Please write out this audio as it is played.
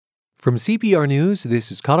From CPR News,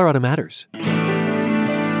 this is Colorado Matters.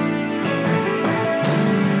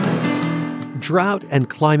 Drought and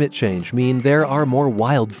climate change mean there are more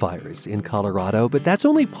wildfires in Colorado, but that's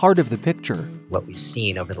only part of the picture. What we've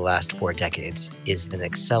seen over the last 4 decades is an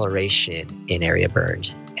acceleration in area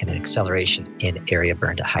burned and an acceleration in area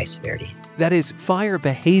burned at high severity. That is, fire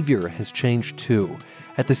behavior has changed too.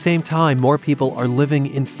 At the same time, more people are living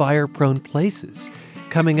in fire-prone places.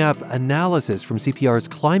 Coming up, analysis from CPR's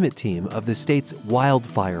climate team of the state's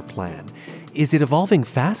wildfire plan. Is it evolving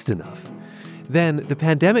fast enough? Then, the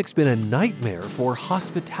pandemic's been a nightmare for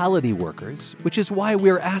hospitality workers, which is why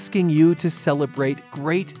we're asking you to celebrate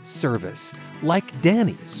great service, like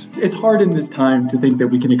Danny's. It's hard in this time to think that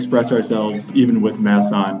we can express ourselves even with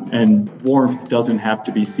masks on, and warmth doesn't have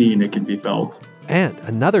to be seen, it can be felt. And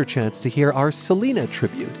another chance to hear our Selena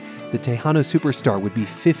tribute. The Tejano superstar would be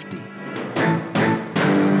 50.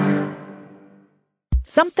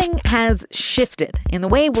 Something has shifted in the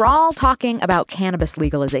way we're all talking about cannabis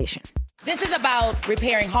legalization. This is about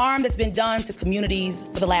repairing harm that's been done to communities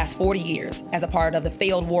for the last 40 years as a part of the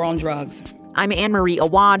failed war on drugs. I'm Anne-Marie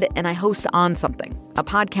Awad, and I host On Something, a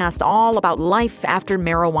podcast all about life after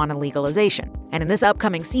marijuana legalization. And in this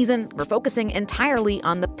upcoming season, we're focusing entirely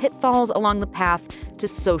on the pitfalls along the path to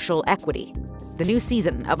social equity. The new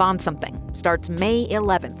season of On Something starts May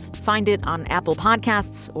 11th. Find it on Apple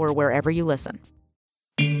Podcasts or wherever you listen.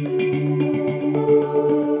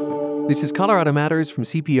 This is Colorado Matters from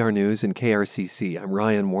CPR News and KRCC. I'm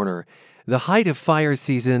Ryan Warner. The height of fire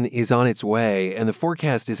season is on its way, and the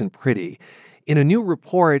forecast isn't pretty. In a new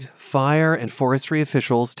report, fire and forestry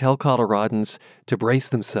officials tell Coloradans to brace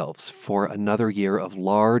themselves for another year of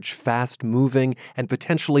large, fast-moving, and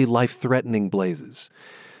potentially life-threatening blazes.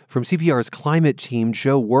 From CPR's climate team,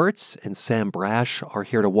 Joe Wirtz and Sam Brash are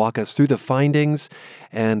here to walk us through the findings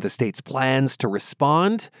and the state's plans to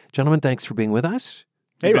respond. Gentlemen, thanks for being with us.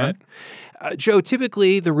 Hey, Ryan. Joe,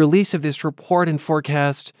 typically the release of this report and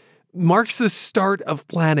forecast marks the start of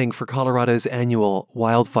planning for Colorado's annual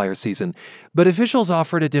wildfire season, but officials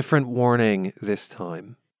offered a different warning this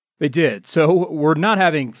time. They did. So we're not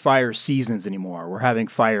having fire seasons anymore. We're having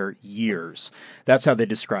fire years. That's how they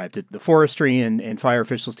described it. The forestry and fire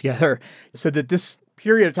officials together said that this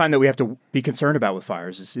period of time that we have to be concerned about with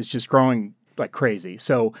fires is just growing like crazy.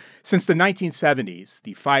 So since the 1970s,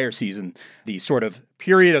 the fire season, the sort of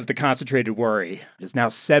period of the concentrated worry, is now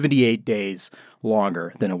 78 days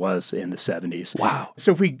longer than it was in the 70s. Wow.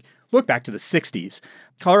 So if we look back to the 60s,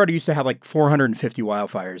 Colorado used to have like 450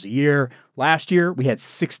 wildfires a year. Last year, we had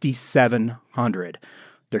 6,700.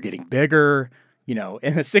 They're getting bigger. You know,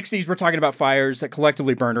 in the 60s, we're talking about fires that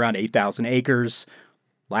collectively burned around 8,000 acres.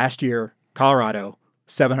 Last year, Colorado,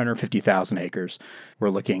 750,000 acres. We're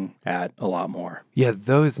looking at a lot more. Yeah,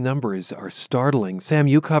 those numbers are startling. Sam,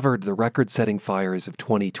 you covered the record-setting fires of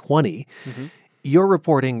 2020. Mm-hmm. Your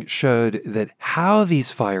reporting showed that how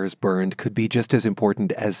these fires burned could be just as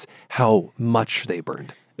important as how much they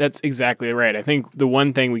burned. That's exactly right. I think the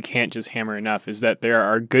one thing we can't just hammer enough is that there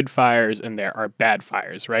are good fires and there are bad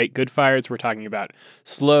fires, right? Good fires, we're talking about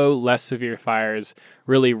slow, less severe fires.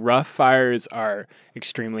 Really rough fires are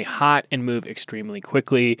extremely hot and move extremely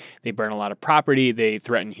quickly. They burn a lot of property. They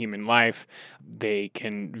threaten human life. They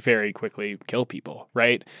can very quickly kill people,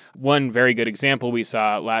 right? One very good example we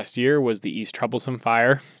saw last year was the East Troublesome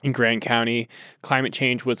Fire in Grand County. Climate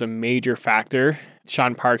change was a major factor.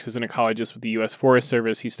 Sean Parks is an ecologist with the U.S. Forest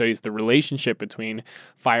Service. He studies the relationship between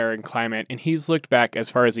fire and climate, and he's looked back as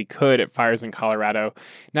far as he could at fires in Colorado,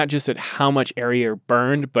 not just at how much area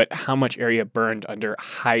burned, but how much area burned under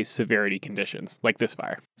high severity conditions, like this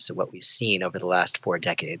fire. So what we've seen over the last 4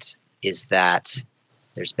 decades is that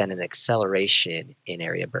there's been an acceleration in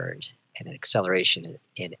area burned and an acceleration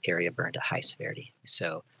in area burned at high severity.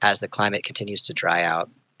 So as the climate continues to dry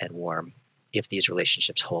out and warm, if these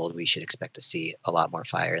relationships hold, we should expect to see a lot more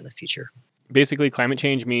fire in the future. Basically, climate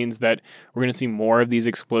change means that we're going to see more of these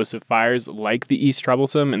explosive fires like the East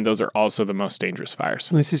Troublesome, and those are also the most dangerous fires.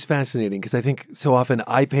 This is fascinating because I think so often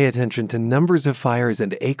I pay attention to numbers of fires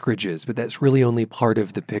and acreages, but that's really only part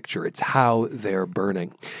of the picture. It's how they're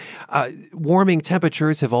burning. Warming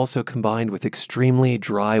temperatures have also combined with extremely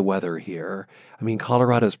dry weather here. I mean,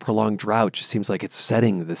 Colorado's prolonged drought just seems like it's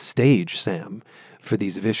setting the stage, Sam, for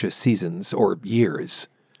these vicious seasons or years.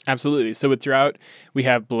 Absolutely. So with drought, we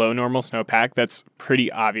have below normal snowpack. That's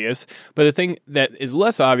pretty obvious. But the thing that is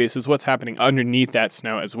less obvious is what's happening underneath that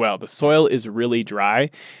snow as well. The soil is really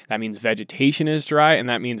dry. That means vegetation is dry. And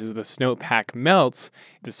that means as the snowpack melts,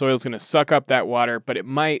 the soil is going to suck up that water, but it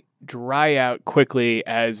might dry out quickly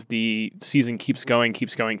as the season keeps going,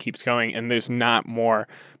 and there's not more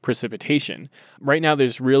precipitation. Right now,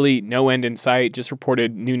 there's really no end in sight. Just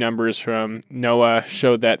reported new numbers from NOAA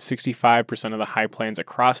showed that 65% of the high plains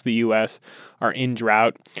across the U.S. are in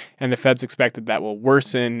drought, and the feds expect that will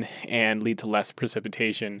worsen and lead to less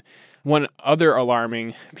precipitation. One other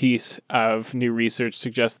alarming piece of new research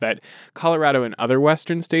suggests that Colorado and other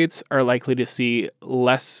western states are likely to see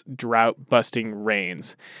less drought-busting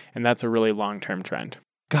rains, and that's a really long-term trend.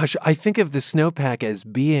 Gosh, I think of the snowpack as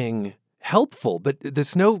being helpful, but the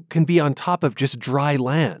snow can be on top of just dry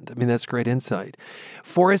land. I mean, that's great insight.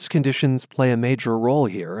 Forest conditions play a major role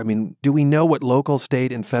here. I mean, do we know what local,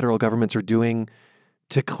 state, and federal governments are doing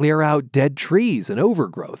to clear out dead trees and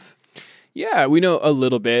overgrowth? Yeah, we know a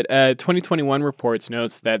little bit. 2021 reports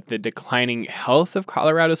notes that the declining health of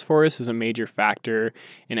Colorado's forests is a major factor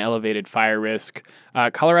in elevated fire risk.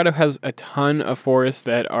 Colorado has a ton of forests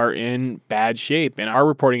that are in bad shape, and our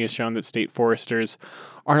reporting has shown that state foresters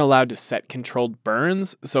aren't allowed to set controlled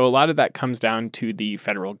burns, so a lot of that comes down to the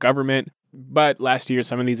federal government. But last year,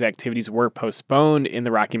 some of these activities were postponed in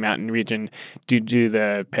the Rocky Mountain region due to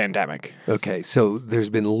the pandemic. Okay, so there's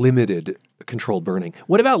been limited controlled burning.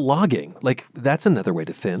 What about logging? Like, that's another way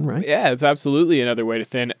to thin, right? Yeah, it's absolutely another way to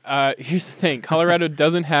thin. Here's the thing. Colorado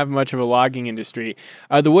doesn't have much of a logging industry.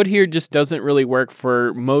 The wood here just doesn't really work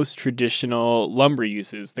for most traditional lumber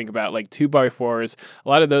uses. Think about like 2x4s. A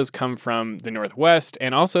lot of those come from the Northwest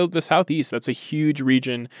and also the Southeast. That's a huge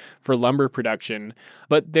region for lumber production.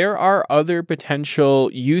 But there are other potential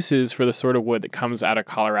uses for the sort of wood that comes out of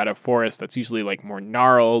Colorado forest that's usually like more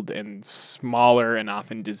gnarled and smaller and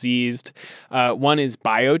often diseased. One is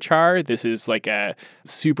biochar. This is like a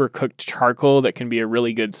super cooked charcoal that can be a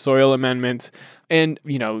really good soil amendment. And,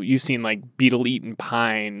 you know, you've seen like beetle-eaten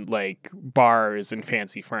pine, like bars and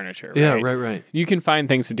fancy furniture. Yeah, right. You can find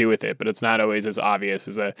things to do with it, but it's not always as obvious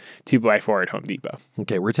as a 2x4 at Home Depot.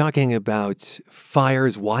 Okay, we're talking about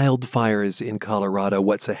fires, wildfires in Colorado,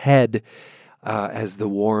 what's ahead as the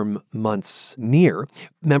warm months near.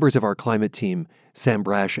 Members of our climate team, Sam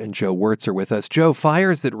Brash and Joe Wirtz, are with us. Joe,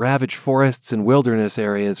 fires that ravage forests and wilderness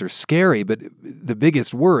areas are scary, but the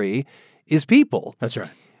biggest worry is people. That's right.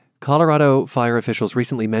 Colorado fire officials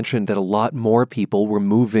recently mentioned that a lot more people were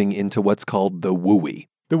moving into what's called the WUI.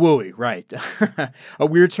 The WUI, right. A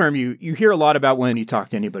weird term you hear a lot about when you talk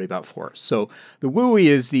to anybody about forests. So the WUI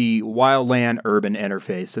is the wildland-urban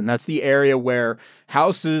interface, and that's the area where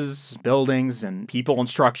houses, buildings, and people and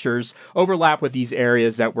structures overlap with these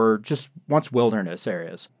areas that were just once wilderness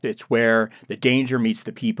areas. It's where the danger meets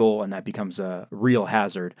the people, and that becomes a real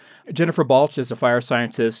hazard. Jennifer Balch is a fire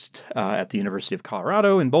scientist at the University of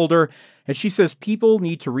Colorado in Boulder, and she says people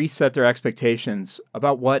need to reset their expectations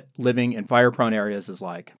about what living in fire-prone areas is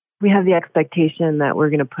like. We have the expectation that we're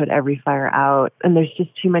going to put every fire out, and there's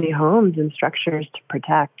just too many homes and structures to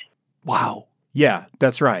protect. Wow. Yeah,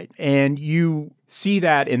 that's right. And you see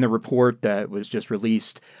that in the report that was just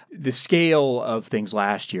released. The scale of things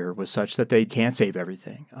last year was such that they can't save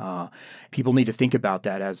everything. People need to think about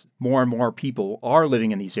that as more and more people are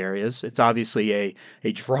living in these areas. It's obviously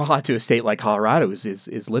a draw to a state like Colorado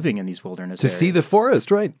is living in these wilderness areas. To see the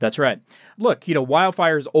forest, right? That's right. Look,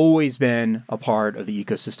 wildfire's always been a part of the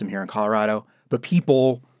ecosystem here in Colorado, but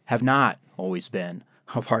people have not always been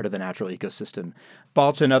a part of the natural ecosystem.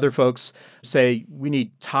 Balch and other folks say we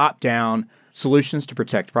need top-down solutions to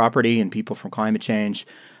protect property and people from climate change.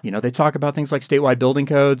 They talk about things like statewide building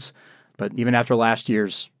codes, but even after last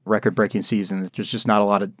year's record-breaking season, there's just not a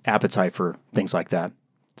lot of appetite for things like that.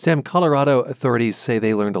 Sam, Colorado authorities say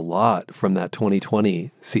they learned a lot from that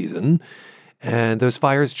 2020 season, and those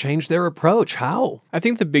fires changed their approach. How? I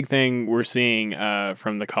think the big thing we're seeing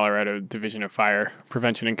from the Colorado Division of Fire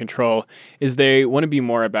Prevention and Control is they want to be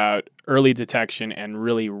more about early detection and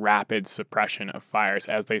really rapid suppression of fires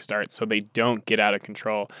as they start so they don't get out of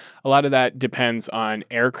control. A lot of that depends on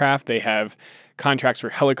aircraft. They have contracts for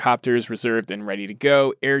helicopters reserved and ready to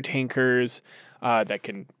go, air tankers that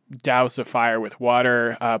can douse a fire with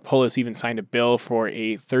water. Polis even signed a bill for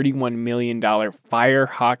a $31 million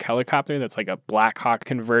Firehawk helicopter that's like a Black Hawk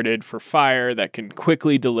converted for fire that can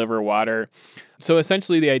quickly deliver water. So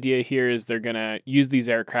essentially the idea here is they're going to use these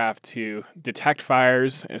aircraft to detect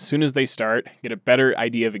fires as soon as they start, get a better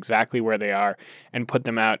idea of exactly where they are, and put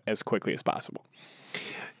them out as quickly as possible.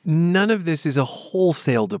 None of this is a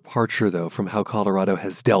wholesale departure, though, from how Colorado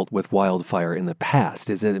has dealt with wildfire in the past,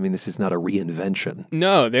 is it? I mean, this is not a reinvention.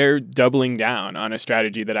 No, they're doubling down on a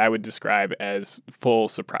strategy that I would describe as full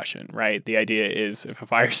suppression, right? The idea is if a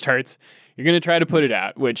fire starts, you're going to try to put it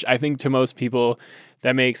out, which I think to most people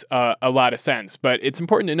that makes a lot of sense. But it's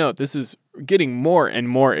important to note this is getting more and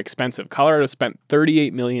more expensive. Colorado spent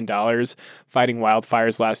 $38 million fighting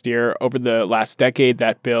wildfires last year. Over the last decade,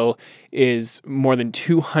 that bill is more than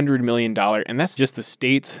 $200 million. And that's just the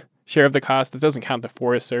state's share of the cost. That doesn't count the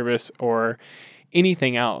Forest Service or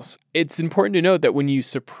anything else. It's important to note that when you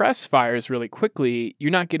suppress fires really quickly, you're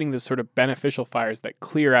not getting the sort of beneficial fires that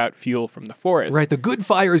clear out fuel from the forest. Right, the good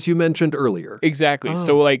fires you mentioned earlier. Exactly.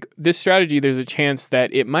 So like this strategy, there's a chance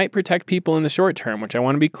that it might protect people in the short term, which I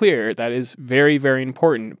want to be clear, that is very, very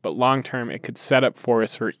important. But long term, it could set up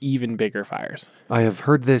forests for even bigger fires. I have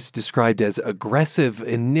heard this described as aggressive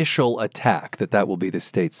initial attack, that will be the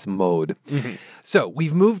state's mode. Mm-hmm. So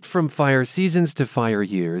we've moved from fire seasons to fire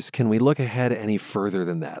years. Can we look ahead any further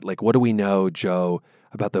than that? Like, what do we know, Joe,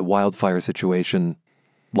 about the wildfire situation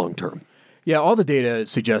long term? Yeah, all the data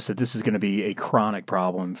suggests that this is going to be a chronic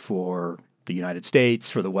problem for the United States,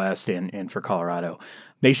 for the West, and for Colorado.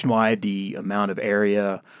 Nationwide, the amount of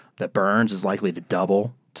area that burns is likely to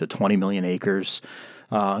double to 20 million acres.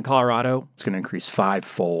 In Colorado, it's going to increase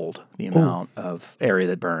fivefold the amount of area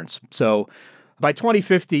that burns. So by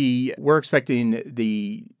 2050, we're expecting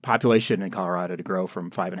the population in Colorado to grow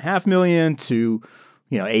from 5.5 million to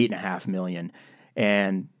 8.5 million.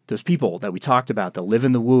 And those people that we talked about that live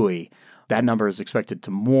in the WUI, that number is expected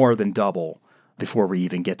to more than double before we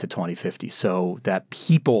even get to 2050. So that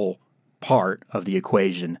people part of the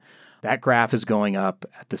equation, that graph is going up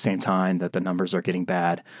at the same time that the numbers are getting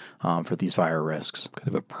bad for these fire risks. Kind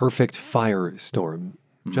of a perfect firestorm.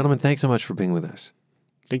 Gentlemen, thanks so much for being with us.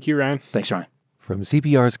 Thank you, Ryan. Thanks, Ryan. From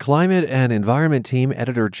CPR's Climate and Environment team,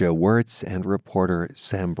 editor Joe Wertz and reporter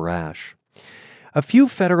Sam Brash. A few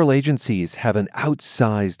federal agencies have an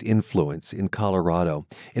outsized influence in Colorado.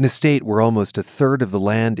 In a state where almost a third of the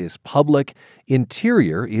land is public,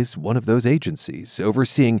 Interior is one of those agencies,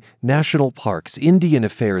 overseeing national parks, Indian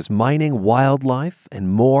affairs, mining, wildlife, and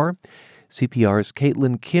more. CPR's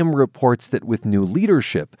Caitlin Kim reports that with new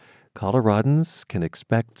leadership, Coloradans can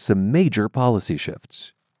expect some major policy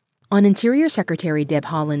shifts. On Interior Secretary Deb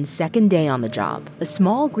Haaland's second day on the job, a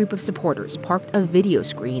small group of supporters parked a video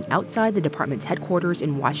screen outside the department's headquarters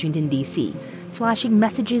in Washington, D.C., flashing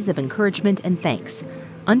messages of encouragement and thanks.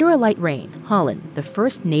 Under a light rain, Haaland, the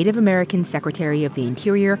first Native American Secretary of the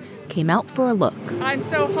Interior, came out for a look. I'm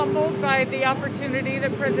so humbled by the opportunity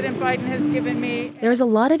that President Biden has given me. There is a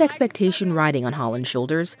lot of expectation riding on Haaland's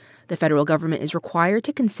shoulders. The federal government is required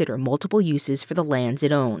to consider multiple uses for the lands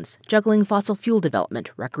it owns, juggling fossil fuel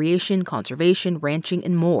development, recreation, conservation, ranching,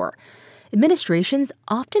 and more. Administrations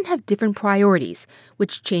often have different priorities,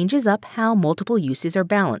 which changes up how multiple uses are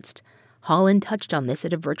balanced. Haaland touched on this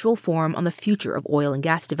at a virtual forum on the future of oil and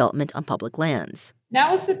gas development on public lands.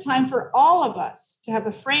 Now is the time for all of us to have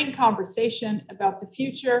a frank conversation about the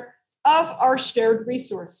future of our shared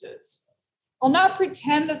resources. I'll not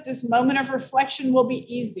pretend that this moment of reflection will be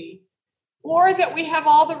easy or that we have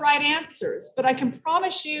all the right answers, but I can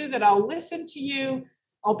promise you that I'll listen to you,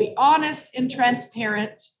 I'll be honest and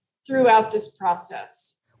transparent throughout this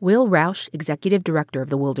process. Will Rausch, executive director of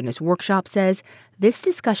the Wilderness Workshop, says this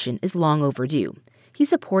discussion is long overdue. He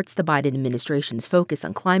supports the Biden administration's focus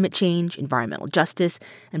on climate change, environmental justice,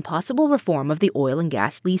 and possible reform of the oil and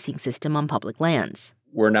gas leasing system on public lands.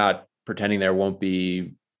 We're not pretending there won't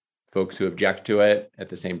be folks who object to it. At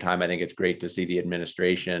the same time, I think it's great to see the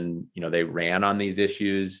administration, they ran on these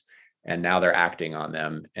issues and now they're acting on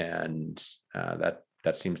them. And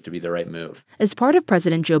that seems to be the right move. As part of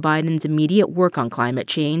President Joe Biden's immediate work on climate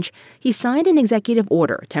change, he signed an executive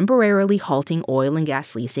order temporarily halting oil and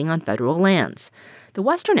gas leasing on federal lands. The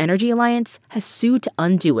Western Energy Alliance has sued to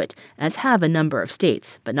undo it, as have a number of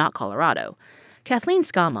states, but not Colorado. Kathleen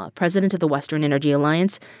Skama, president of the Western Energy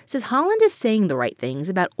Alliance, says Haaland is saying the right things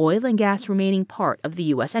about oil and gas remaining part of the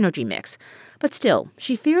U.S. energy mix. But still,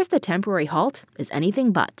 she fears the temporary halt is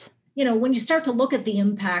anything but. When you start to look at the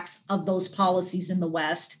impacts of those policies in the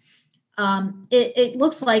West, it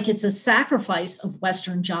looks like it's a sacrifice of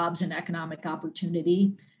Western jobs and economic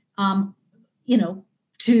opportunity,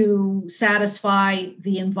 to satisfy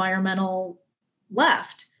the environmental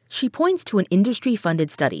left. She points to an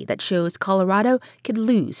industry-funded study that shows Colorado could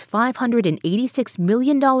lose $586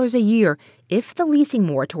 million a year if the leasing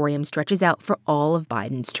moratorium stretches out for all of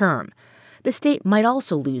Biden's term. The state might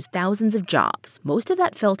also lose thousands of jobs, most of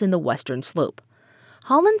that felt in the Western Slope.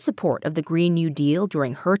 Haaland's support of the Green New Deal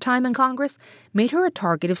during her time in Congress made her a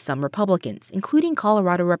target of some Republicans, including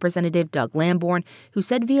Colorado Representative Doug Lamborn, who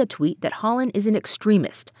said via tweet that Haaland is an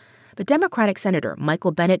extremist. But Democratic Senator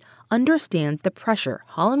Michael Bennet understands the pressure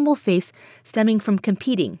Holland will face stemming from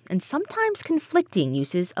competing and sometimes conflicting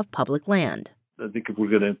uses of public land. I think if we're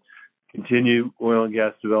going to continue oil and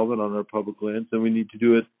gas development on our public lands, then we need to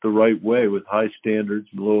do it the right way with high standards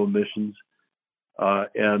and low emissions,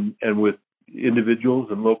 and with individuals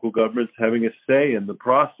and local governments having a say in the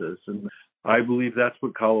process. And I believe that's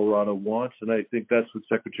what Colorado wants, and I think that's what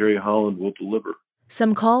Secretary Holland will deliver.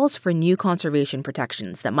 Some calls for new conservation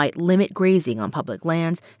protections that might limit grazing on public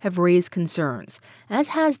lands have raised concerns, as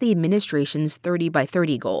has the administration's 30 by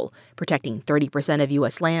 30 goal, protecting 30% of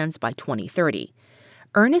U.S. lands by 2030.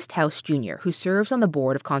 Ernest House Jr., who serves on the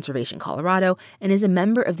board of Conservation Colorado and is a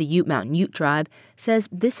member of the Ute Mountain Ute Tribe, says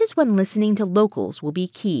this is when listening to locals will be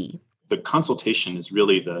key. The consultation is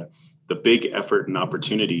really the big effort and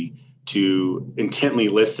opportunity to intently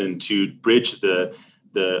listen, to bridge the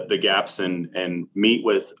gaps and meet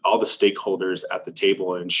with all the stakeholders at the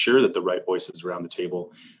table and ensure that the right voices around the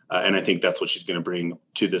table. And I think that's what she's going to bring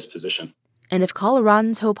to this position. And if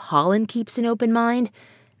Coloradans hope Holland keeps an open mind,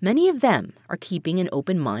 many of them are keeping an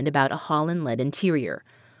open mind about a Holland-led interior.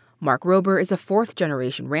 Mark Rober is a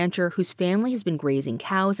fourth-generation rancher whose family has been grazing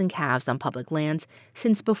cows and calves on public lands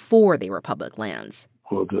since before they were public lands.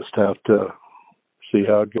 We'll just have to see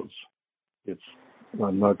how it goes.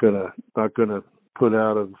 I'm not gonna put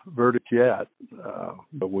out a verdict yet,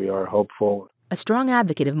 but we are hopeful. A strong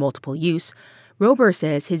advocate of multiple use, Rober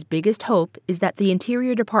says his biggest hope is that the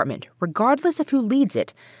Interior Department, regardless of who leads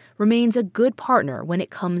it, remains a good partner when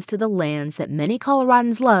it comes to the lands that many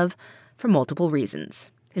Coloradans love for multiple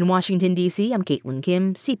reasons. In Washington, D.C., I'm Caitlin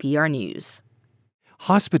Kim, CPR News.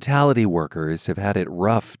 Hospitality workers have had it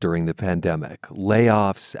rough during the pandemic.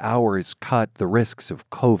 Layoffs, hours cut, the risks of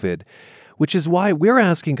COVID, which is why we're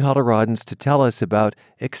asking Coloradans to tell us about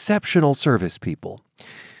exceptional service people.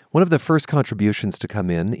 One of the first contributions to come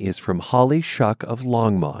in is from Holly Shuck of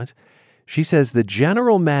Longmont. She says the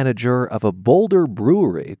general manager of a Boulder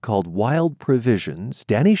brewery called Wild Provisions,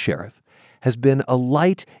 Danny Sheriff, has been a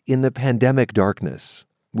light in the pandemic darkness.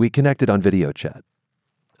 We connected on video chat.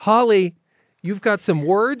 Holly, you've got some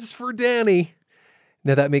words for Danny.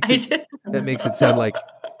 Now that makes it sound like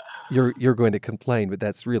you're going to complain, but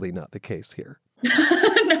that's really not the case here.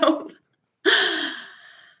 No.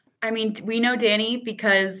 I mean, we know Danny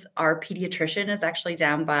because our pediatrician is actually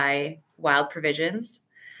down by Wild Provisions.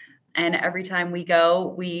 And every time we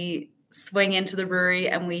go, we swing into the brewery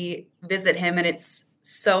and we visit him. And it's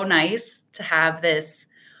so nice to have this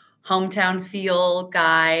hometown feel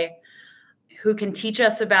guy who can teach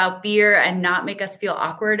us about beer and not make us feel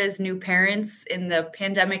awkward as new parents in the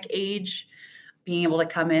pandemic age. Being able to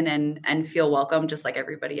come in and feel welcome just like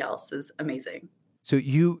everybody else is amazing. So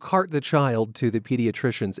you cart the child to the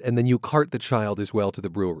pediatricians and then you cart the child as well to the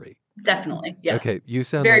brewery. Definitely. Yeah. Okay. You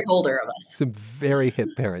sound very like Boulder of us. Some very hip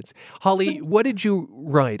parents. Holly, what did you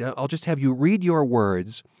write? I'll just have you read your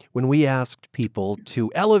words when we asked people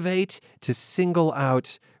to elevate, to single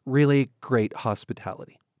out really great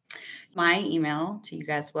hospitality. My email to you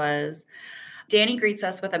guys was, Danny greets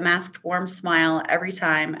us with a masked, warm smile every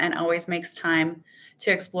time and always makes time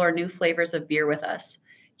to explore new flavors of beer with us.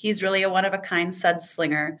 He's really a one-of-a-kind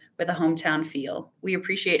sudslinger with a hometown feel. We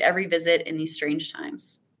appreciate every visit in these strange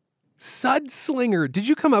times. Sudslinger. Did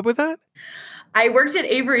you come up with that? I worked at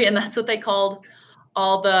Avery, and that's what they called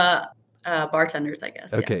all the bartenders, I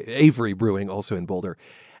guess. Okay. Yeah. Avery Brewing, also in Boulder.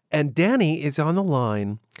 And Danny is on the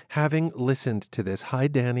line, having listened to this. Hi,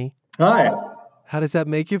 Danny. Hi. How does that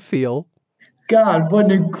make you feel? God, what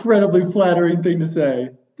an incredibly flattering thing to say.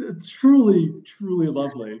 It's truly, truly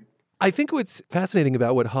lovely. I think what's fascinating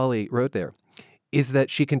about what Holly wrote there is that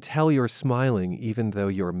she can tell you're smiling even though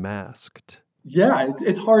you're masked. Yeah,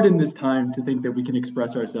 it's hard in this time to think that we can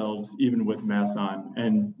express ourselves even with masks on,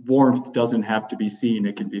 and warmth doesn't have to be seen,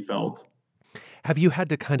 it can be felt. Have you had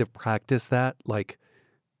to kind of practice that, like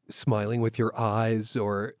smiling with your eyes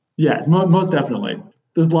or? Yeah, most definitely.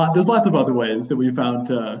 There's lots of other ways that we found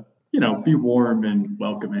to, be warm and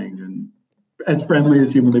welcoming and as friendly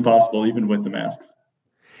as humanly possible, even with the masks.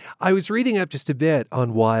 I was reading up just a bit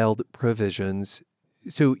on Wild Provisions.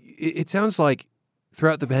 So it sounds like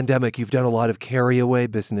throughout the pandemic, you've done a lot of carry-away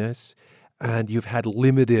business and you've had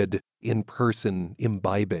limited in-person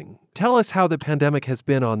imbibing. Tell us how the pandemic has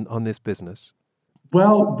been on this business.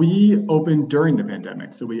 Well, we opened during the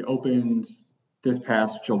pandemic. So we opened this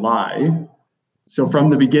past July. So from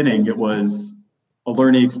the beginning, it was a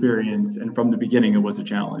learning experience. And from the beginning, it was a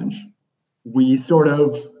challenge. We sort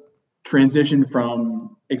of transitioned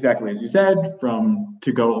from, exactly as you said, from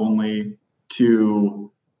to-go only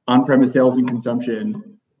to on-premise sales and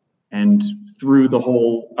consumption. And through the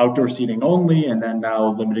whole outdoor seating only, and then now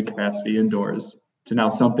limited capacity indoors, to now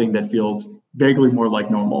something that feels vaguely more like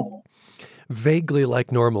normal. Vaguely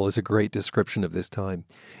like normal is a great description of this time.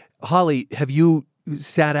 Holly, have you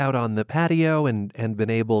sat out on the patio and been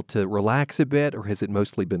able to relax a bit, or has it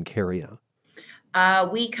mostly been carry-out?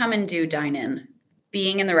 We come and do dine-in.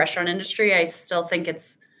 Being in the restaurant industry, I still think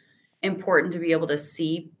it's important to be able to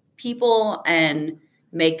see people and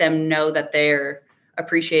make them know that they're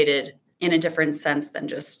appreciated in a different sense than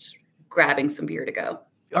just grabbing some beer to go.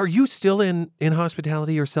 Are you still in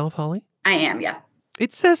hospitality yourself, Holly? I am, yeah.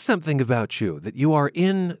 It says something about you that you are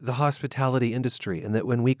in the hospitality industry, and that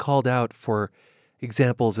when we called out for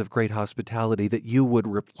examples of great hospitality, that you would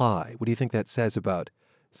reply. What do you think that says about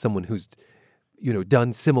someone who's,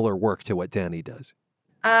 done similar work to what Danny does?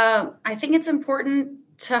 I think it's important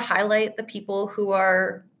to highlight the people who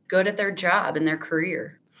are good at their job and their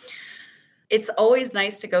career. It's always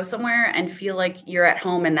nice to go somewhere and feel like you're at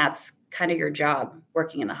home and that's kind of your job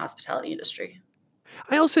working in the hospitality industry.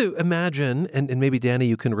 I also imagine, and maybe Danny,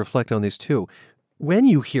 you can reflect on this too, when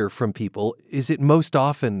you hear from people, is it most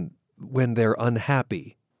often when they're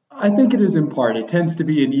unhappy? I think it is in part. It tends to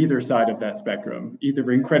be in either side of that spectrum,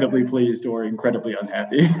 either incredibly pleased or incredibly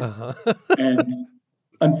unhappy. Uh-huh. And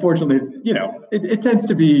unfortunately, it tends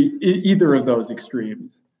to be either of those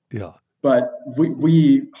extremes. Yeah. But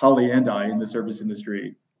we, Holly and I, in the service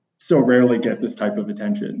industry, so rarely get this type of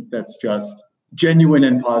attention that's just genuine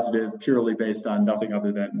and positive, purely based on nothing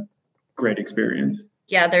other than great experience.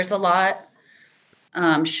 Yeah, there's a lot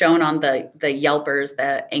shown on the Yelpers,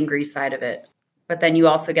 the angry side of it. But then you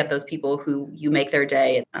also get those people who you make their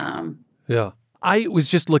day. Yeah. I was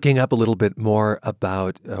just looking up a little bit more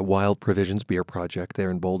about Wild Provisions Beer Project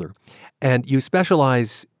there in Boulder. And you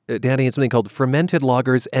specialize, Danny, in something called fermented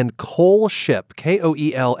lagers and Koelschip,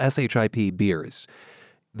 Koelschip beers.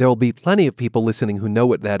 There will be plenty of people listening who know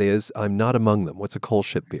what that is. I'm not among them. What's a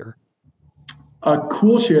Koelschip beer? A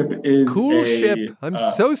Koelschip is Koelschip. I'm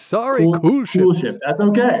so sorry, Koelschip. Koelschip. That's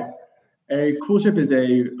okay. A Koelschip is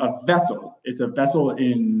a vessel. It's a vessel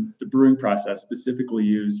in the brewing process specifically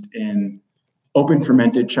used in open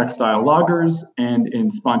fermented Czech-style lagers and in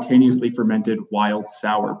spontaneously fermented wild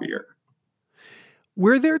sour beer.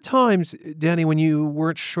 Were there times, Danny, when you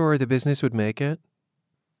weren't sure the business would make it?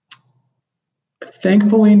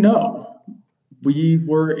 Thankfully, no. We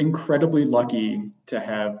were incredibly lucky to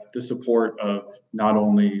have the support of not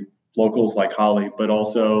only locals like Holly, but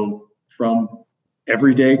also from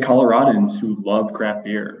everyday Coloradans who love craft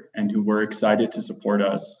beer and who were excited to support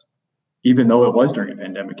us, even though it was during a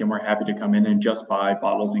pandemic, and we're happy to come in and just buy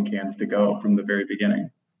bottles and cans to go from the very beginning.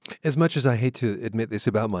 As much as I hate to admit this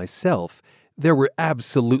about myself, there were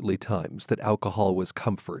absolutely times that alcohol was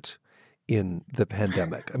comfort in the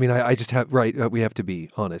pandemic. I mean, I just have, we have to be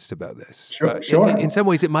honest about this. Sure. In some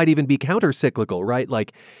ways, it might even be counter-cyclical, right?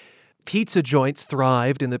 Like pizza joints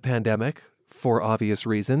thrived in the pandemic for obvious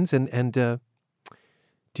reasons. And do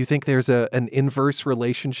you think there's an inverse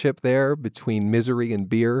relationship there between misery and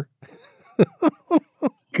beer?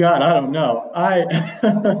 God, I don't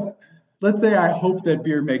know. Let's say I hope that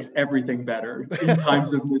beer makes everything better in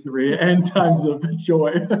times of misery and times of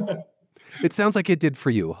joy. It sounds like it did for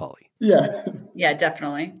you, Holly. Yeah. Yeah,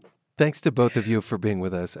 definitely. Thanks to both of you for being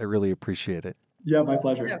with us. I really appreciate it. Yeah, my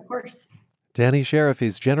pleasure. Yeah, of course. Danny Sheriff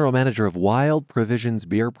is general manager of Wild Provisions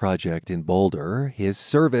Beer Project in Boulder. His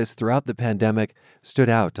service throughout the pandemic stood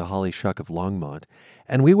out to Holly Schuck of Longmont.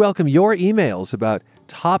 And we welcome your emails about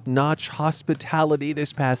top-notch hospitality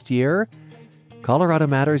this past year. Colorado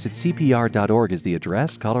Matters at CPR.org is the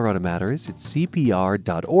address. Colorado Matters at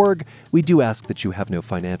CPR.org. We do ask that you have no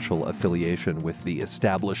financial affiliation with the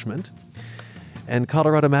establishment. And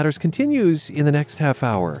Colorado Matters continues in the next half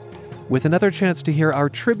hour with another chance to hear our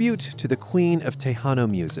tribute to the queen of Tejano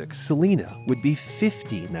music. Selena would be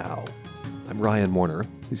 50 now. I'm Ryan Warner.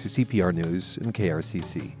 This is CPR News and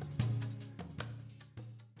KRCC.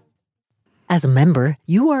 As a member,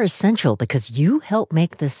 you are essential because you help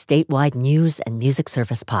make this statewide news and music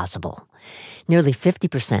service possible. Nearly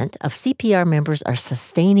 50% of CPR members are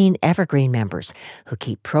sustaining evergreen members who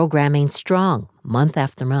keep programming strong month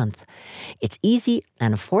after month. It's easy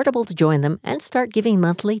and affordable to join them and start giving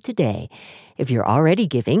monthly today. If you're already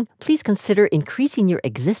giving, please consider increasing your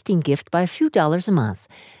existing gift by a few dollars a month.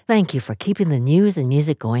 Thank you for keeping the news and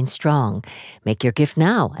music going strong. Make your gift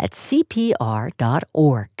now at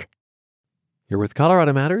CPR.org. You're with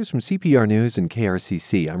Colorado Matters from CPR News and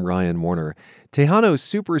KRCC. I'm Ryan Warner. Tejano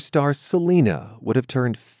superstar Selena would have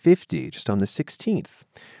turned 50 just on the 16th.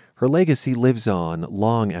 Her legacy lives on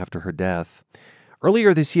long after her death.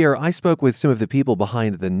 Earlier this year, I spoke with some of the people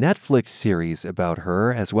behind the Netflix series about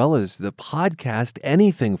her, as well as the podcast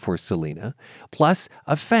Anything for Selena, plus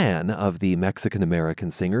a fan of the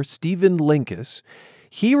Mexican-American singer, Stephen Lincas.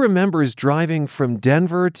 He remembers driving from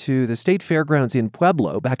Denver to the state fairgrounds in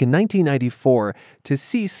Pueblo back in 1994 to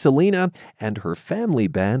see Selena and her family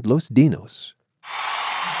band, Los Dinos.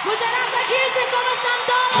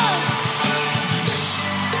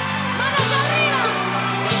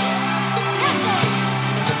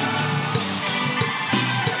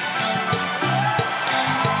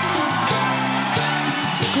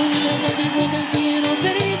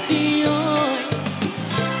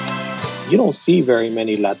 You don't see very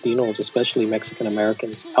many Latinos, especially Mexican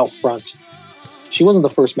Americans, out front. She wasn't the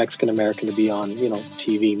first Mexican American to be on,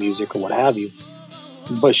 TV, music, or what have you.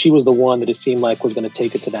 But she was the one that it seemed like was going to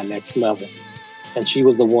take it to that next level. And she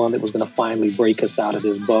was the one that was going to finally break us out of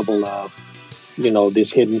this bubble of,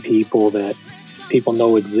 this hidden people that people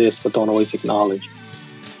know exist but don't always acknowledge.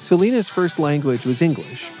 Selena's first language was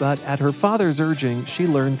English, but at her father's urging, she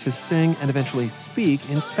learned to sing and eventually speak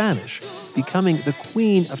in Spanish, becoming the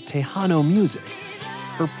queen of Tejano music.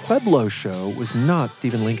 Her Pueblo show was not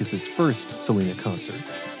Stephen Lincas' first Selena concert.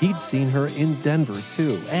 He'd seen her in Denver,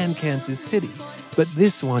 too, and Kansas City, but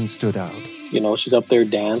this one stood out. She's up there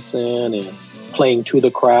dancing and playing to the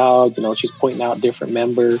crowd. She's pointing out different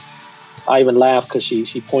members. I even laughed because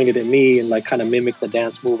she pointed at me and kind of mimicked the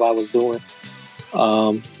dance move I was doing.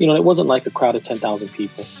 It wasn't like a crowd of 10,000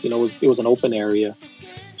 people. It was an open area.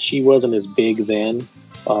 She wasn't as big then,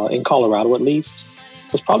 in Colorado at least.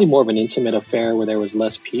 It was probably more of an intimate affair where there was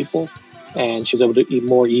less people, and she was able to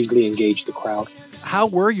more easily engage the crowd. How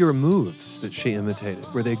were your moves that she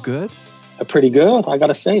imitated? Were they good? Pretty good, I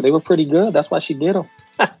gotta say. They were pretty good. That's why she did them.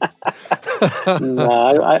 In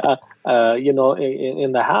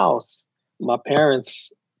the house, my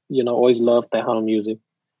parents, always loved Tejano music.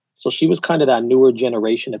 So she was kind of that newer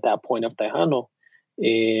generation at that point of Tejano.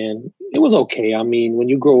 And it was okay. I mean, when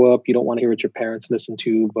you grow up, you don't want to hear what your parents listen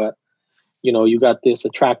to, but, you got this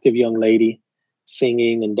attractive young lady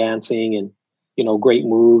singing and dancing and, great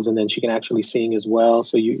moves. And then she can actually sing as well.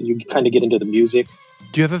 So you kind of get into the music.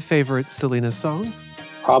 Do you have a favorite Selena song?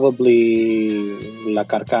 Probably La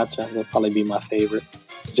Carcacha would probably be my favorite.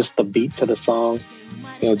 Just the beat to the song,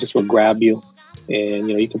 just will grab you. And,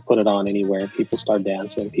 you can put it on anywhere. People start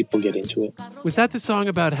dancing. People get into it. Was that the song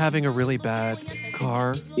about having a really bad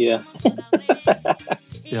car? Yeah.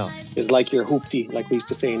 Yeah. It's like your hoopty, like we used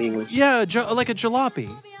to say in English. Yeah, like a jalopy.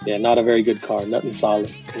 Yeah, not a very good car. Nothing solid.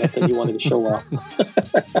 Nothing you wanted to show off.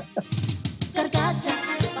 Carcacha,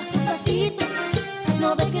 paso pasito,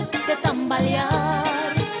 no dejes de tambalear.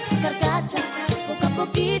 Carcacha, poco a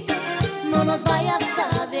poquito, no nos vayas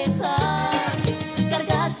a dejar.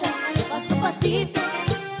 Carcacha, paso pasito,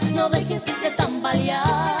 no dejes de tambalear.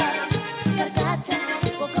 Carcacha,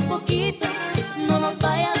 poco a poquito, no nos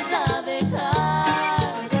vayas a dejar.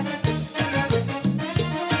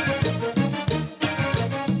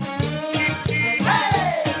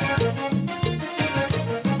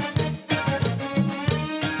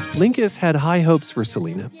 Lincas had high hopes for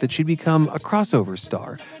Selena that she'd become a crossover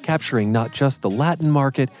star, capturing not just the Latin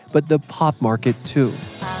market, but the pop market too.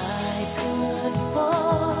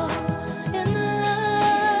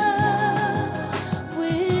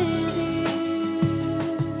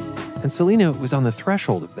 And Selena was on the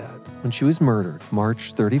threshold of that when she was murdered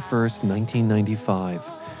March 31st, 1995.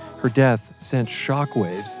 Her death sent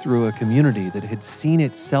shockwaves through a community that had seen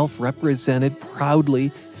itself represented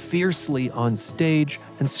proudly, fiercely on stage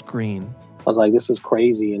and screen. I was like, this is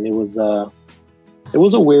crazy. And it was a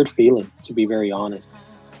weird feeling, to be very honest.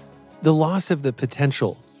 The loss of the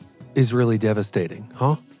potential is really devastating,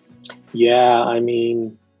 huh? Yeah, I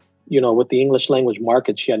mean, with the English language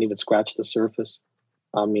market, she hadn't even scratched the surface.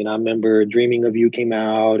 I mean, I remember Dreaming of You came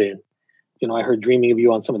out and I heard Dreaming of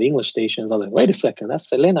You on some of the English stations. I was like, wait a second, that's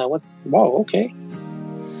Selena. What? Whoa, okay.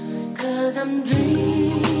 'Cause I'm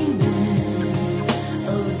dreaming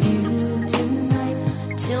of you tonight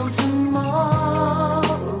till tomorrow.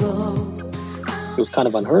 It was kind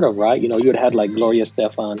of unheard of, right? You had like Gloria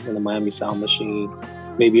Estefan in the Miami Sound Machine,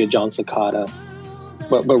 maybe a John Cicada,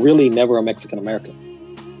 but really never a Mexican American.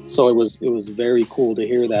 So it was very cool to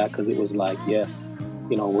hear that because it was like, yes,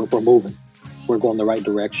 we're moving, we're going the right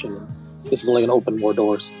direction. This is only going to open more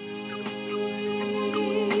doors.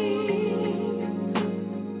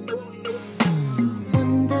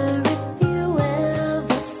 Wonder if you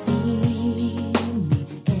ever see me,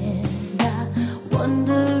 and I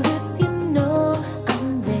wonder if you know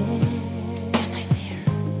I'm there. Am I there?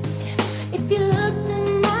 If you looked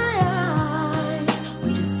in my eyes,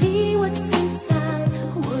 would you see what's inside?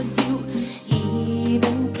 Would you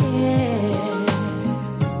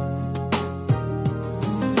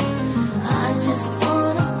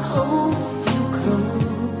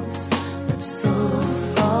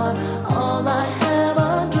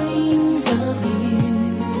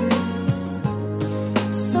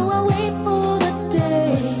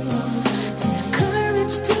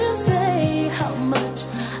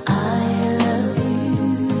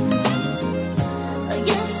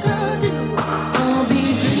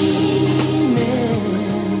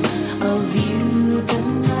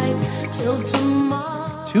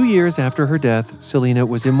 2 years after her death, Selena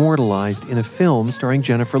was immortalized in a film starring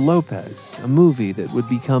Jennifer Lopez, a movie that would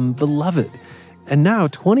become beloved. And now,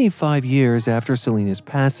 25 years after Selena's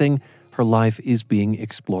passing, her life is being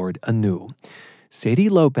explored anew. Sadie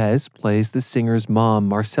Lopez plays the singer's mom,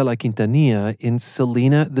 Marcela Quintanilla, in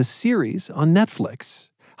Selena, the series on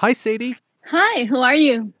Netflix. Hi, Sadie. Hi, how are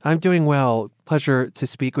you? I'm doing well. Pleasure to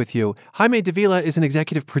speak with you. Jaime Davila is an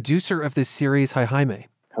executive producer of this series. Hi, Jaime.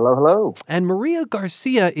 Hello, hello. And Maria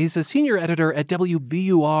Garcia is a senior editor at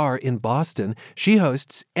WBUR in Boston. She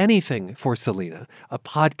hosts Anything for Selena, a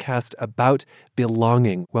podcast about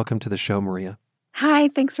belonging. Welcome to the show, Maria. Hi,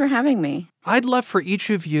 thanks for having me. I'd love for each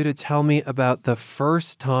of you to tell me about the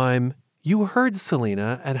first time you heard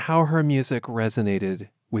Selena and how her music resonated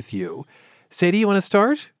with you. Sadie, you want to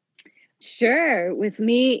start? Sure. With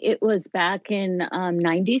me, it was back in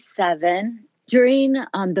 97 during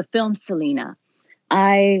the film Selena.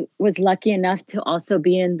 I was lucky enough to also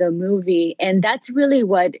be in the movie. And that's really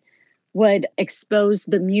what exposed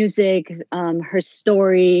the music, her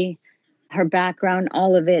story, her background,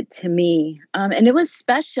 all of it to me. And it was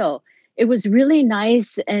special. It was really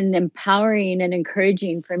nice and empowering and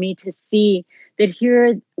encouraging for me to see that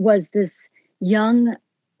here was this young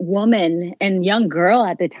woman and young girl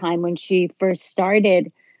at the time when she first started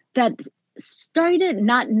that started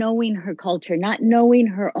not knowing her culture, not knowing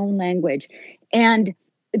her own language. And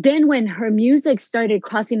then when her music started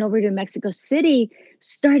crossing over to Mexico City,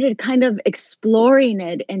 started kind of exploring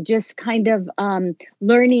it and just kind of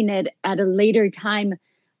learning it at a later time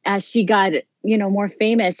as she got, more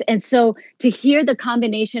famous. And so to hear the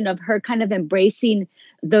combination of her kind of embracing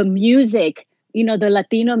the music, the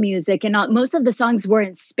Latino music, and most of the songs were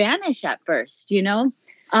in Spanish at first,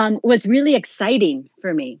 was really exciting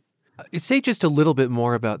for me. Say just a little bit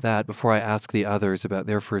more about that before I ask the others about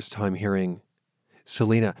their first time hearing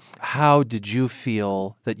Selena. How did you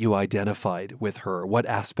feel that you identified with her? What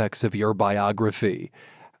aspects of your biography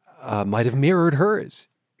might have mirrored hers?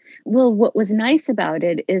 Well, what was nice about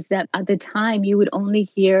it is that at the time you would only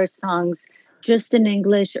hear songs just in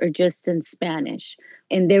English or just in Spanish.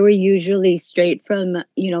 And they were usually straight from,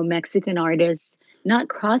 Mexican artists, not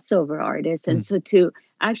crossover artists. And so to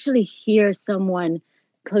actually hear someone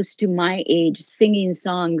close to my age singing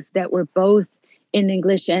songs that were both in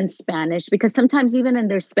English and Spanish, because sometimes even in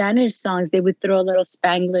their Spanish songs, they would throw a little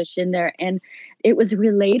Spanglish in there. And it was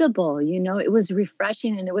relatable, it was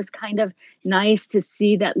refreshing. And it was kind of nice to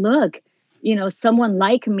see that, look, someone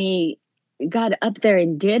like me got up there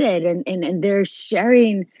and did it. And they're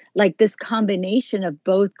sharing like this combination of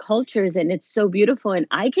both cultures. And it's so beautiful. And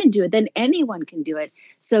I can do it. Then anyone can do it.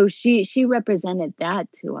 So she represented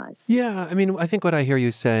that to us. Yeah. I mean, I think what I hear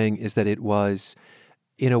you saying is that it was,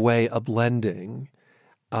 in a way, a blending,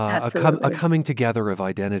 a coming together of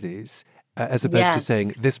identities, as opposed to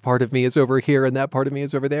saying this part of me is over here and that part of me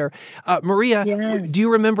is over there. Maria, do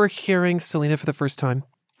you remember hearing Selena for the first time?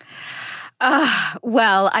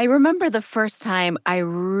 Well, I remember the first time I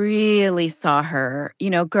really saw her,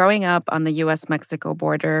 growing up on the U.S.-Mexico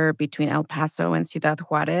border between El Paso and Ciudad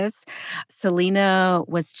Juarez. Selena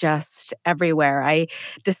was just everywhere. I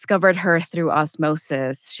discovered her through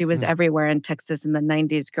osmosis. She was everywhere in Texas in the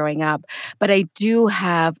 90s growing up. But I do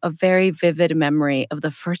have a very vivid memory of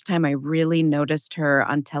the first time I really noticed her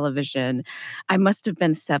on television. I must have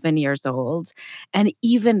been 7 years old. And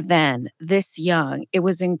even then, this young, it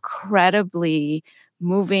was incredibly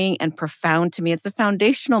moving and profound to me. It's a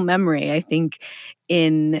foundational memory, I think,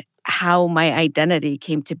 in how my identity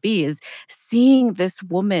came to be, is seeing this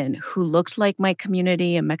woman who looked like my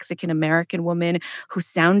community, a Mexican-American woman who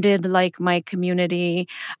sounded like my community,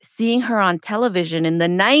 seeing her on television in the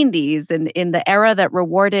 90s and in the era that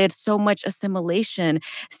rewarded so much assimilation,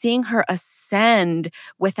 seeing her ascend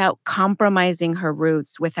without compromising her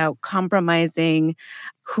roots, without compromising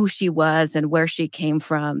who she was and where she came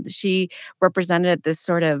from. She represented this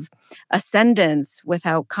sort of ascendance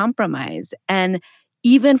without compromise. And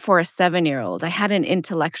even for a 7-year-old, I hadn't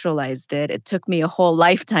intellectualized it. It took me a whole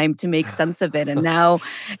lifetime to make sense of it. And now,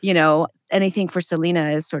 Anything for Selena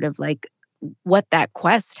is sort of like what that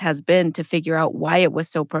quest has been to figure out why it was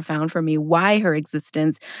so profound for me, why her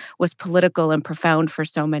existence was political and profound for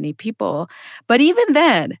so many people. But even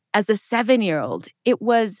then, as a 7-year-old, it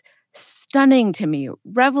was stunning to me,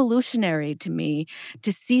 revolutionary to me,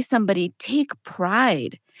 to see somebody take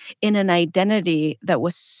pride in an identity that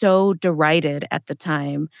was so derided at the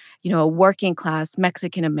time, a working class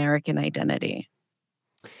Mexican-American identity.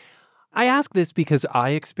 I ask this because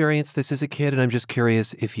I experienced this as a kid, and I'm just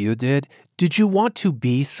curious if you did. Did you want to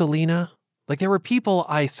be Selena? Like, there were people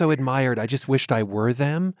I so admired, I just wished I were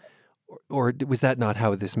them? or was that not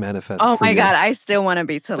how this manifested? Oh for my you? God, I still want to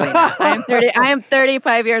be Selena. I am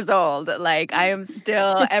 35 years old. Like I am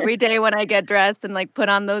still every day when I get dressed and like put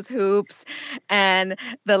on those hoops and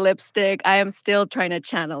the lipstick, I am still trying to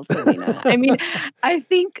channel Selena. I mean, I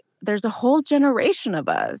think there's a whole generation of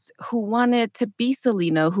us who wanted to be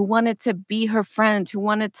Selena, who wanted to be her friend, who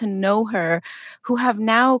wanted to know her, who have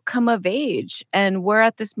now come of age. And we're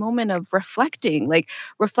at this moment of reflecting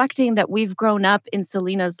that we've grown up in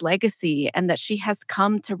Selena's legacy and that she has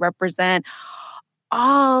come to represent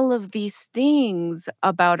all of these things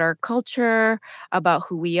about our culture, about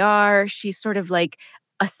who we are. She's sort of like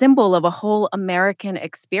a symbol of a whole American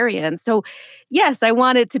experience. So, yes, I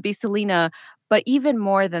wanted to be Selena, but even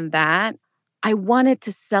more than that, I wanted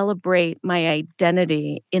to celebrate my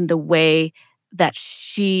identity in the way that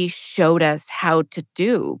she showed us how to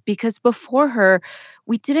do. Because before her,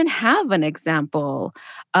 we didn't have an example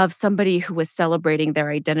of somebody who was celebrating their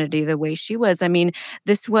identity the way she was. I mean,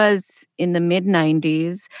 this was in the mid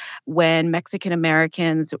 90s when Mexican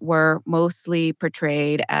Americans were mostly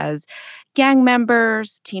portrayed as gang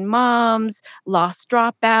members, teen moms, lost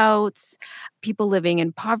dropouts, people living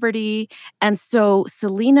in poverty. And so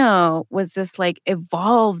Selena was this like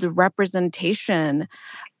evolved representation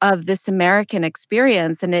of this American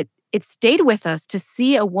experience. And it stayed with us to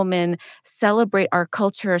see a woman celebrate our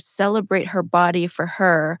culture, celebrate her body for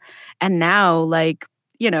her. And now, like,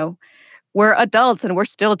 we're adults and we're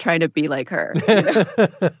still trying to be like her.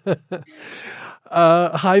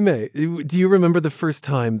 Jaime, do you remember the first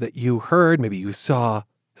time that you heard, maybe you saw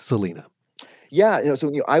Selena? Yeah,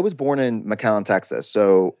 I was born in McAllen, Texas.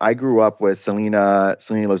 So I grew up with Selena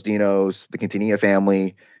Los Dinos, the Quintanilla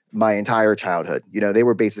family, my entire childhood. They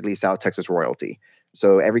were basically South Texas royalty.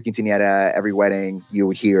 So every quinceañera, every wedding, you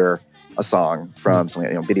would hear a song from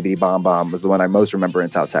Selena. Bitty Bitty Bom Bom was the one I most remember in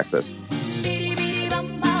South Texas.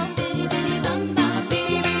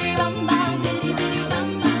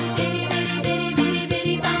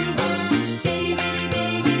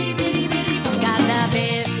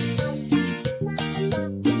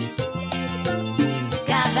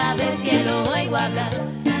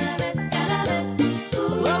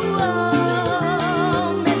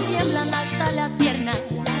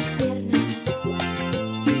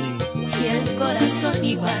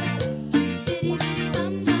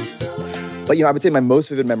 But, I would say my most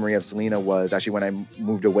vivid memory of Selena was actually when I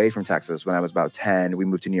moved away from Texas when I was about 10. We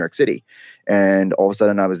moved to New York City. And all of a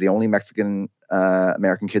sudden, I was the only Mexican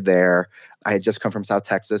American kid there. I had just come from South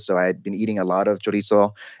Texas, so I had been eating a lot of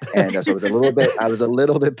chorizo. And so I was a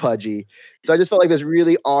little bit pudgy. So I just felt like this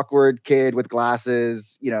really awkward kid with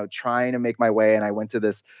glasses, trying to make my way. And I went to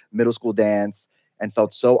this middle school dance and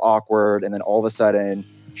felt so awkward. And then all of a sudden,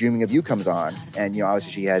 Dreaming of You comes on. And,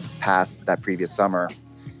 obviously she had passed that previous summer.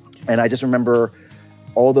 And I just remember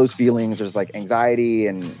all those feelings, just like anxiety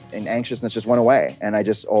and anxiousness just went away. And I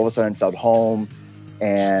just all of a sudden felt home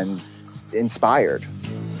and inspired.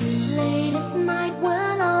 Late at night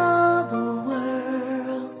when all the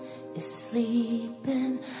world is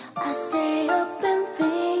sleeping, I stay up and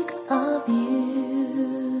think of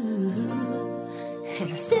you.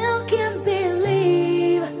 And I still can't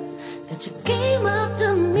believe that you came up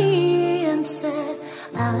to me and said,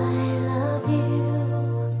 I love you.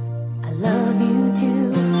 Love you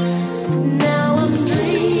too. Now I'm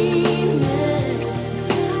dreaming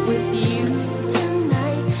with you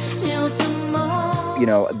tonight till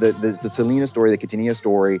tomorrow. The Selena story, the Quintanilla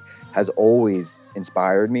story has always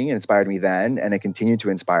inspired me and inspired me then, and it continued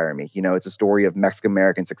to inspire me. It's a story of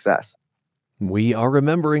Mexican-American success. We are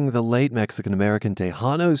remembering the late Mexican-American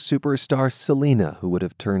Tejano superstar Selena, who would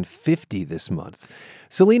have turned 50 this month.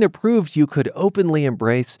 Selena proved you could openly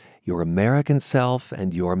embrace your American self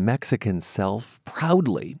and your Mexican self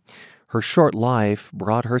proudly. Her short life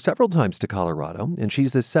brought her several times to Colorado, and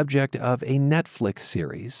she's the subject of a Netflix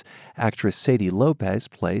series. Actress Sadie Lopez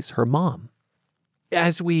plays her mom.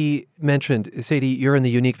 As we mentioned, Sadie, you're in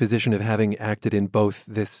the unique position of having acted in both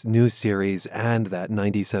this new series and that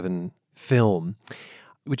 97 film.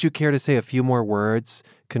 Would you care to say a few more words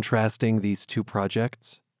contrasting these two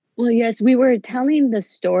projects? Well, yes, we were telling the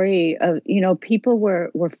story of, people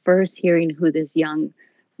were first hearing who this young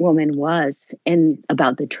woman was and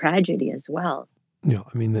about the tragedy as well.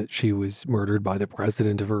 That she was murdered by the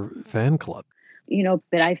president of her fan club.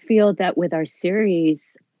 But I feel that with our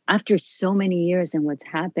series, after so many years and what's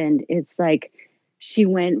happened, it's like she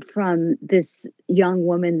went from this young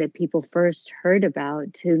woman that people first heard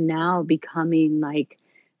about to now becoming like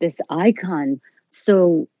this icon.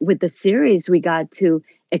 So with the series, we got to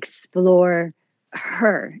explore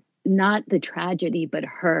her, not the tragedy, but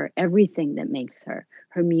her, everything that makes her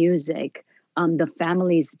music, the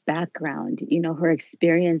family's background, her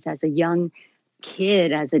experience as a young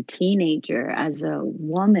kid, as a teenager, as a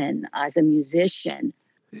woman, as a musician.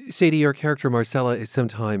 Sadie, your character Marcella is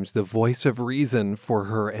sometimes the voice of reason for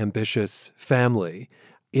her ambitious family.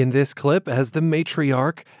 In this clip, as the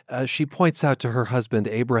matriarch, she points out to her husband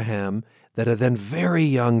Abraham that a then very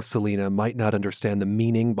young Selena might not understand the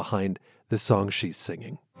meaning behind the song she's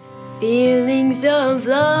singing. Feelings of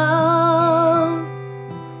love.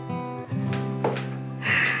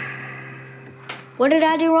 What did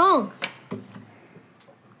I do wrong?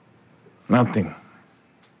 Nothing.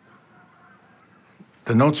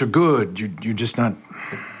 The notes are good. You're just not.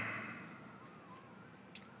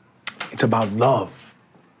 It's about love.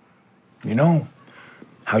 You know?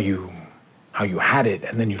 How you had it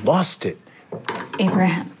and then you lost it.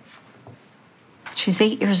 Abraham, she's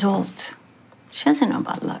 8 years old. She doesn't know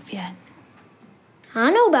about love yet.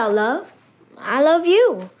 I know about love. I love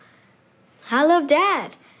you. I love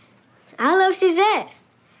Dad. I love Suzette.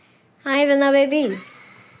 I even love AB.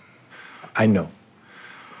 I know.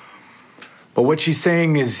 But what she's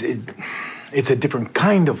saying is it's a different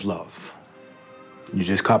kind of love. You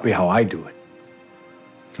just copy how I do it.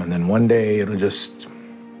 And then one day it'll just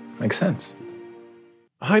make sense.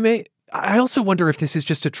 Jaime, I also wonder if this is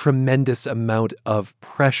just a tremendous amount of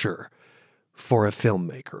pressure for a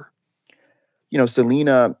filmmaker.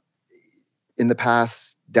 Selena, in the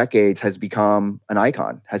past decades, has become an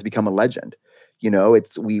icon, has become a legend.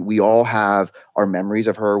 We all have our memories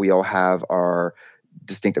of her. We all have our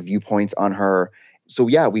distinctive viewpoints on her. So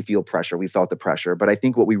yeah, we feel pressure. We felt the pressure. But I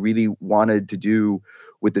think what we really wanted to do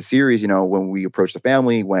with the series, when we approached the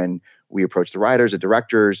family, when we approached the writers, the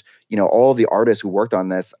directors, all of the artists who worked on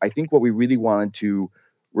this, I think what we really wanted to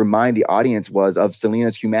remind the audience was of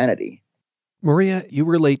Selena's humanity. Maria, you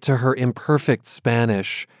relate to her imperfect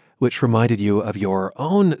Spanish, which reminded you of your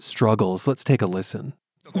own struggles. Let's take a listen.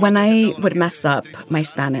 When I would mess up my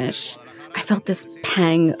Spanish, I felt this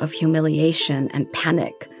pang of humiliation and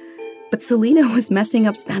panic. But Selena was messing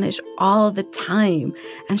up Spanish all the time,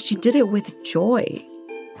 and she did it with joy.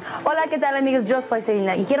 Hola, ¿qué tal, amigos? Yo soy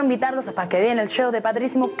Selena y quiero invitarlos a para que vean el show de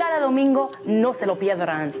Padrísimo cada domingo. No se lo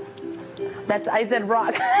pierdan. I said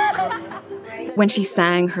rock. When she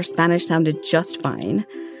sang, her Spanish sounded just fine,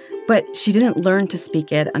 but she didn't learn to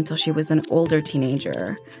speak it until she was an older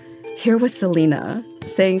teenager. Here was Selena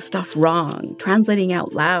saying stuff wrong, translating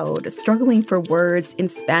out loud, struggling for words in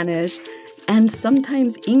Spanish and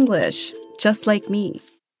sometimes English, just like me.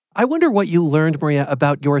 I wonder what you learned, Maria,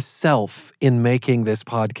 about yourself in making this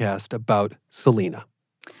podcast about Selena.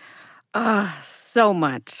 So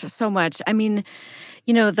much. I mean,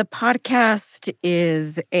 the podcast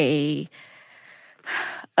is a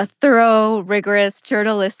thorough, rigorous,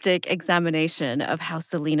 journalistic examination of how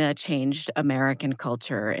Selena changed American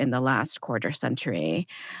culture in the last quarter century.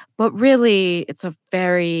 But really, it's a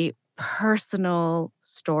very personal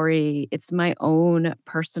story. It's my own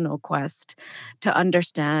personal quest to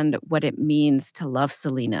understand what it means to love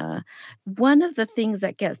Selena. One of the things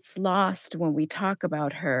that gets lost when we talk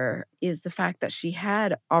about her is the fact that she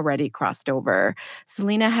had already crossed over.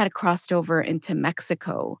 Selena had crossed over into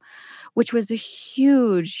Mexico, which was a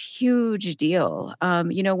huge, huge deal.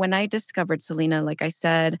 When I discovered Selena, like I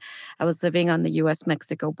said, I was living on the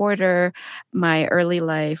U.S.-Mexico border. My early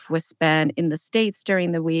life was spent in the States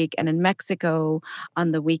during the week and in Mexico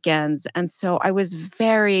on the weekends. And so I was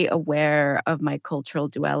very aware of my cultural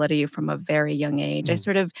duality from a very young age. I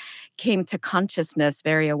sort of came to consciousness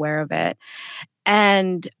very aware of it.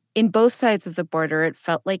 And in both sides of the border, it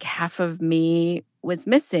felt like half of me was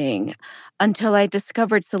missing until I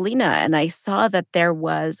discovered Selena and I saw that there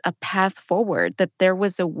was a path forward, that there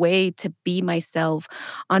was a way to be myself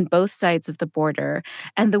on both sides of the border.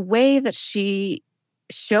 And the way that she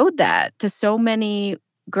showed that to so many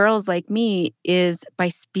girls like me is by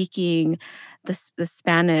speaking the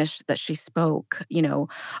Spanish that she spoke,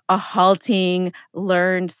 a halting,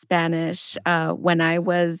 learned Spanish. When I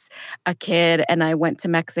was a kid and I went to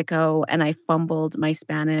Mexico and I fumbled my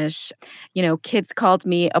Spanish, kids called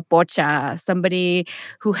me a bocha, somebody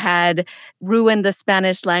who had ruined the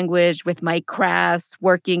Spanish language with my crass,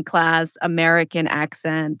 working class American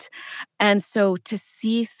accent. And so to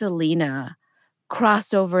see Selena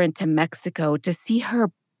cross over into Mexico, to see her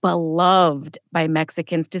beloved by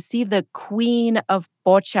Mexicans, to see the queen of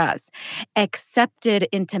bochas accepted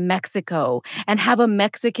into Mexico and have a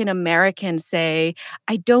Mexican American say,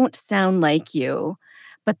 I don't sound like you,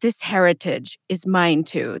 but this heritage is mine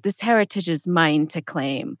too. This heritage is mine to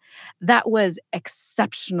claim. That was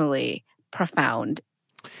exceptionally profound.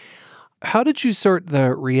 How did you sort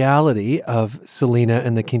the reality of Selena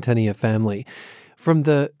and the Quintanilla family from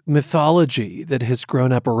the mythology that has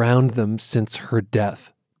grown up around them since her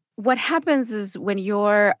death? What happens is when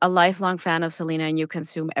you're a lifelong fan of Selena and you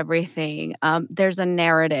consume everything, there's a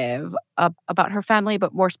narrative about her family,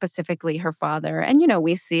 but more specifically her father. And,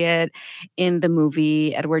 we see it in the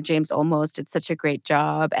movie. Edward James Olmos did such a great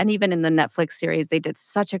job. And even in the Netflix series, they did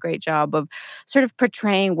such a great job of sort of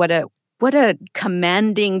portraying what a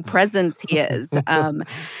commanding presence he is.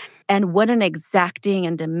 And what an exacting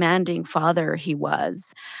and demanding father he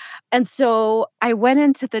was. And so I went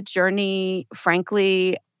into the journey,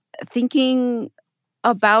 frankly, thinking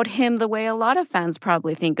about him the way a lot of fans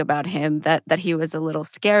probably think about him, that he was a little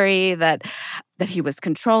scary, that he was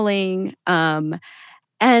controlling. And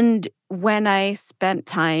when I spent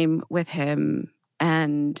time with him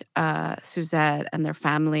and Suzette and their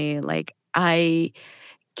family, I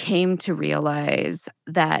came to realize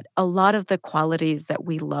that a lot of the qualities that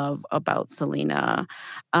we love about Selena,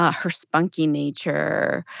 her spunky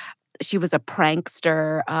nature, she was a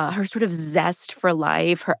prankster, her sort of zest for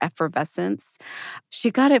life, her effervescence, she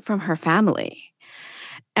got it from her family.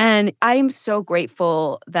 And I'm so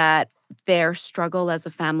grateful that their struggle as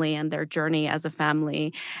a family and their journey as a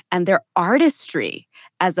family and their artistry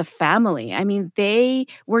as a family. I mean, they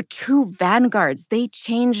were true vanguards. They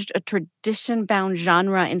changed a tradition-bound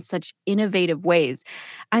genre in such innovative ways.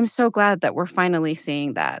 I'm so glad that we're finally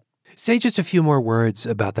seeing that. Say just a few more words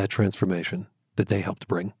about that transformation that they helped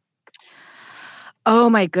bring. Oh,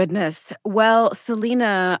 my goodness. Well,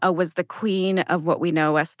 Selena was the queen of what we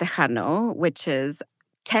know as Tejano, which is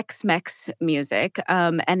Tex-Mex music,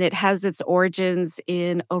 and it has its origins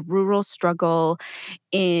in a rural struggle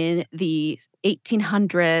in the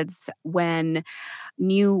 1800s when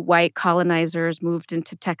new white colonizers moved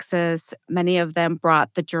into Texas. Many of them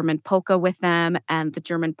brought the German polka with them, and the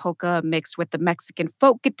German polka mixed with the Mexican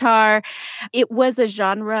folk guitar. It was a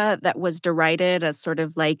genre that was derided as sort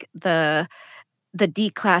of like the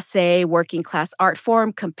declasse working class art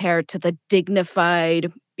form compared to the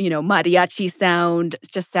dignified, mariachi sound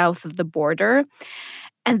just south of the border.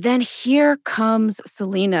 And then here comes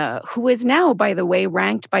Selena, who is now, by the way,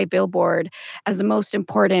 ranked by Billboard as the most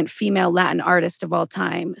important female Latin artist of all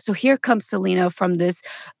time. So here comes Selena from this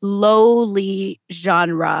lowly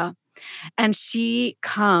genre. And she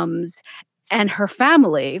comes and her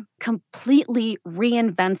family completely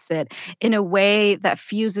reinvents it in a way that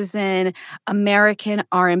fuses in American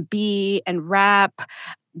R&B and rap,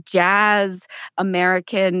 jazz,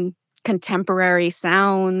 American contemporary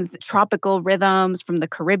sounds, tropical rhythms from the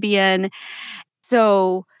Caribbean.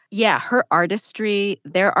 So, yeah, her artistry,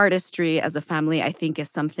 their artistry as a family, I think is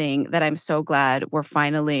something that I'm so glad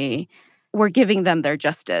we're giving them their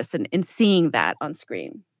justice and in seeing that on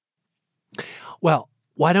screen. Well,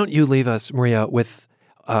 why don't you leave us, Maria, with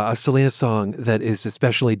a Selena song that is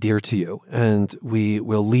especially dear to you, and we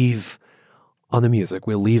will leave on the music,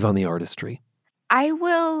 we'll leave on the artistry. I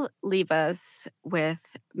will leave us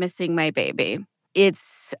with Missing My Baby.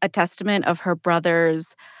 It's a testament of her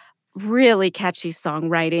brother's really catchy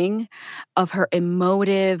songwriting, of her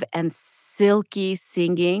emotive and silky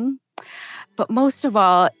singing. But most of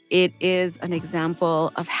all, it is an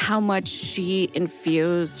example of how much she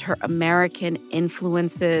infused her American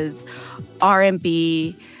influences,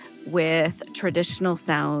 R&B, with traditional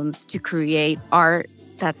sounds to create art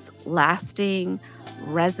that's lasting,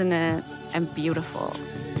 resonant, and beautiful.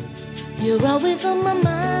 You're always on my mind.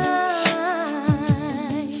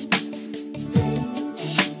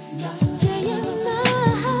 Day and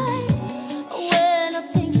night. When I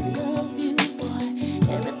think of you,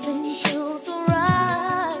 boy, everything feels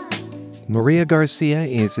right. Maria Garcia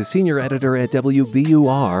is a senior editor at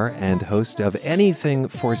WBUR and host of Anything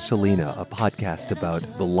for Selena, a podcast about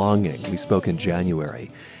belonging. We spoke in January.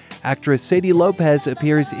 Actress Sadie Lopez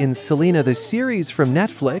appears in Selena, the series from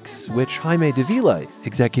Netflix, which Jaime Davila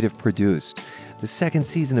executive produced. The second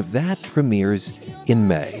season of that premieres in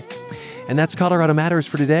May. And that's Colorado Matters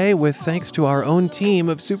for today, with thanks to our own team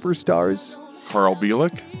of superstars. Carl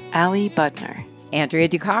Bielek, Ali Budner, Andrea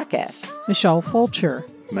Dukakis, Michelle Fulcher,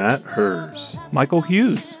 Matt Hers, Michael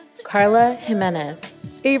Hughes, Carla Jimenez,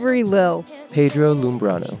 Avery Lill, Pedro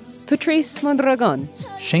Lumbrano, Patrice Mondragon,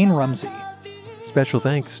 Shane Rumsey. Special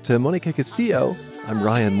thanks to Monica Castillo. I'm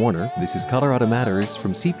Ryan Warner. This is Colorado Matters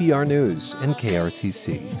from CPR News and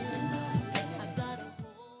KRCC.